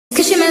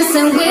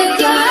messing with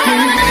your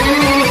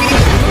head.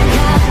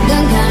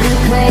 Done kinda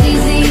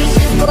crazy,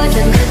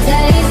 poison the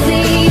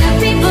tasty.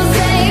 People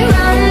say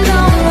run,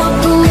 don't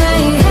walk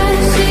away.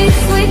 She's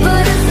sweet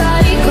but a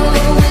psycho,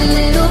 a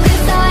little bit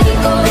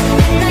psycho.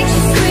 At night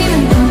she's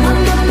screaming,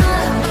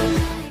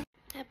 mama.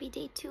 Happy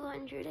day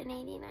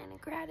 289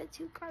 of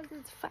gratitude, cause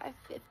it's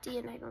 5:50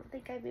 and I don't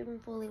think I've even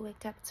fully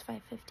waked up. It's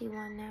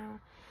 5:51 now.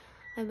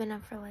 I've been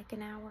up for like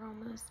an hour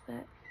almost,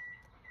 but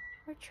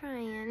we're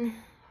trying.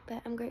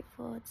 But I'm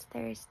grateful it's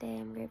Thursday.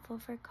 I'm grateful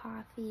for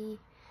coffee.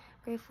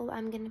 Grateful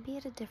I'm gonna be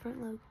at a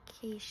different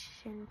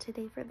location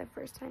today for the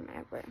first time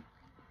ever.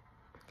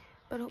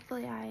 But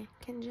hopefully I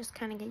can just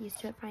kind of get used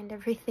to it, find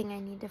everything I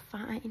need to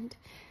find,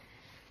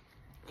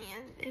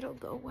 and it'll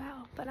go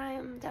well. But I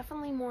am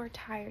definitely more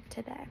tired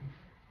today,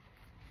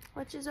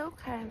 which is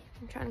okay.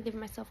 I'm trying to give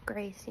myself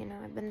grace, you know.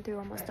 I've been through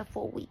almost a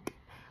full week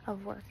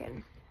of work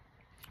and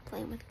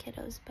playing with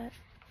kiddos, but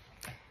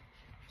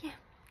yeah.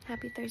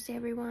 Happy Thursday,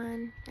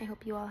 everyone. I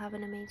hope you all have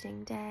an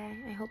amazing day.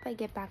 I hope I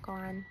get back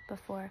on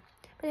before,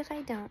 but if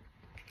I don't,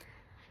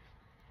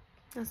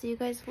 I'll see you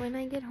guys when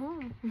I get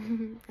home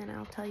and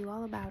I'll tell you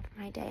all about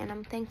my day. And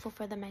I'm thankful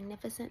for the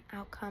magnificent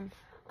outcome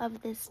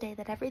of this day,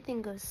 that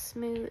everything goes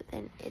smooth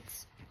and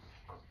it's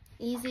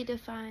easy to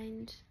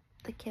find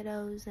the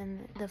kiddos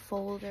and the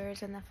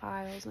folders and the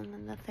files and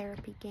then the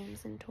therapy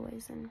games and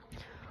toys and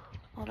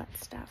all that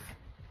stuff.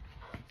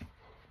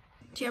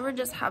 Do you ever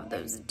just have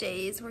those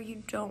days where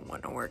you don't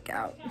want to work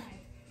out?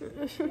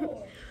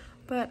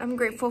 But I'm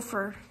grateful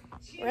for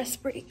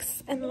rest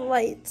breaks and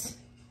light.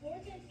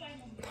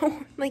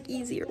 Like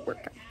easier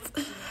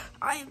workouts.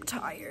 I am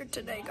tired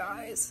today,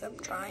 guys. I'm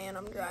trying,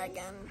 I'm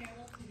dragging.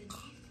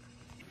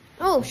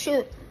 Oh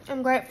shoot,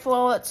 I'm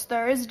grateful it's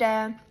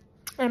Thursday.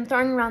 I'm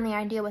throwing around the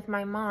idea with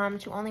my mom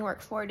to only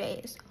work 4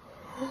 days.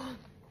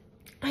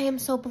 I am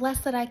so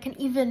blessed that I can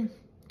even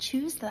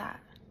choose that.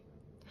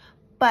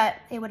 But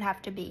it would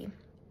have to be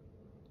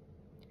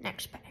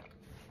next pay.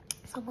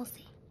 So we'll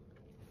see.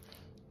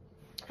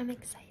 I'm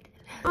excited.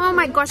 Oh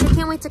my gosh, I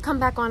can't wait to come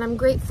back on. I'm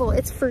grateful.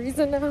 It's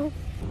freezing now.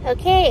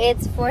 Okay,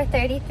 it's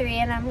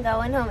 4:33 and I'm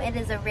going home. It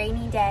is a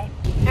rainy day.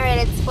 All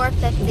right, it's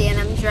 4:50 and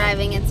I'm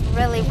driving. It's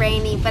really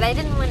rainy, but I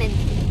didn't want to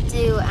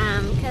do,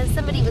 because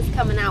somebody was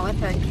coming out with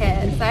her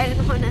kids, so I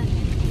didn't want to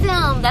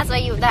film. That's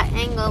why that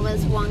angle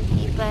was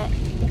wonky, but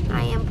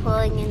I am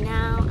pulling in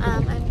now.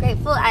 I'm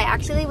grateful. I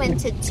actually went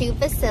to 2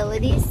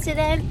 facilities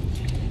today,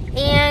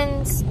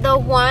 and the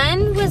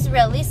one was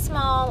really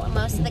small.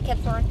 Most of the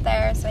kids weren't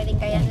there, so I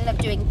think I ended up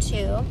doing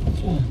 2.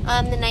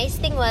 The nice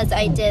thing was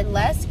I did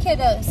less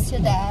kiddos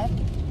today,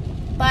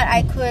 but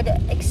I could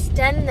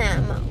extend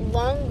them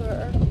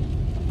longer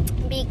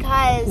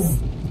because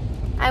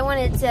I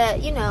wanted to,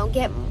 you know,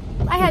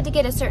 I had to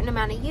get a certain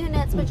amount of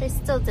units, which I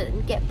still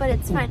didn't get, but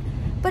it's fine.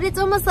 But it's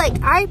almost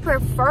like I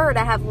prefer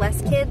to have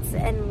less kids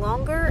and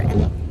longer,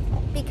 and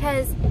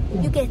because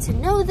you get to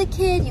know the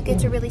kid, you get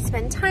to really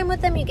spend time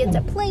with them, you get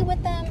to play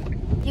with them,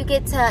 you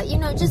get to, you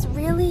know, just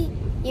really,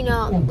 you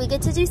know, we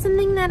get to do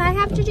something that I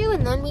have to do,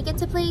 and then we get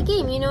to play a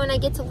game, you know, and I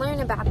get to learn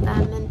about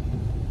them, and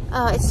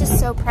oh, it's just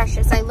so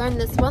precious. I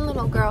learned this one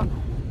little girl,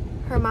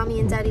 her mommy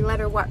and daddy let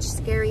her watch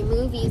scary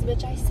movies,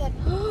 which I said,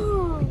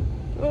 oh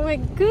my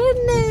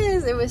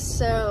goodness, it was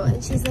so,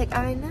 and she's like,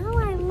 I know,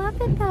 I love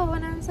it though,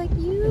 and I was like,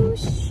 you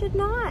should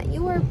not,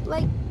 you were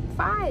like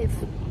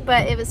 5,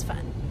 but it was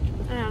fun.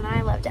 I don't know,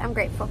 I loved it. I'm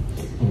grateful.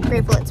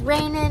 Grateful it's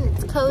raining,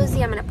 it's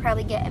cozy. I'm gonna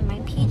probably get in my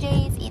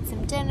PJs, eat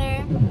some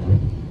dinner,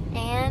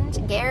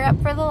 and gear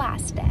up for the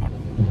last day.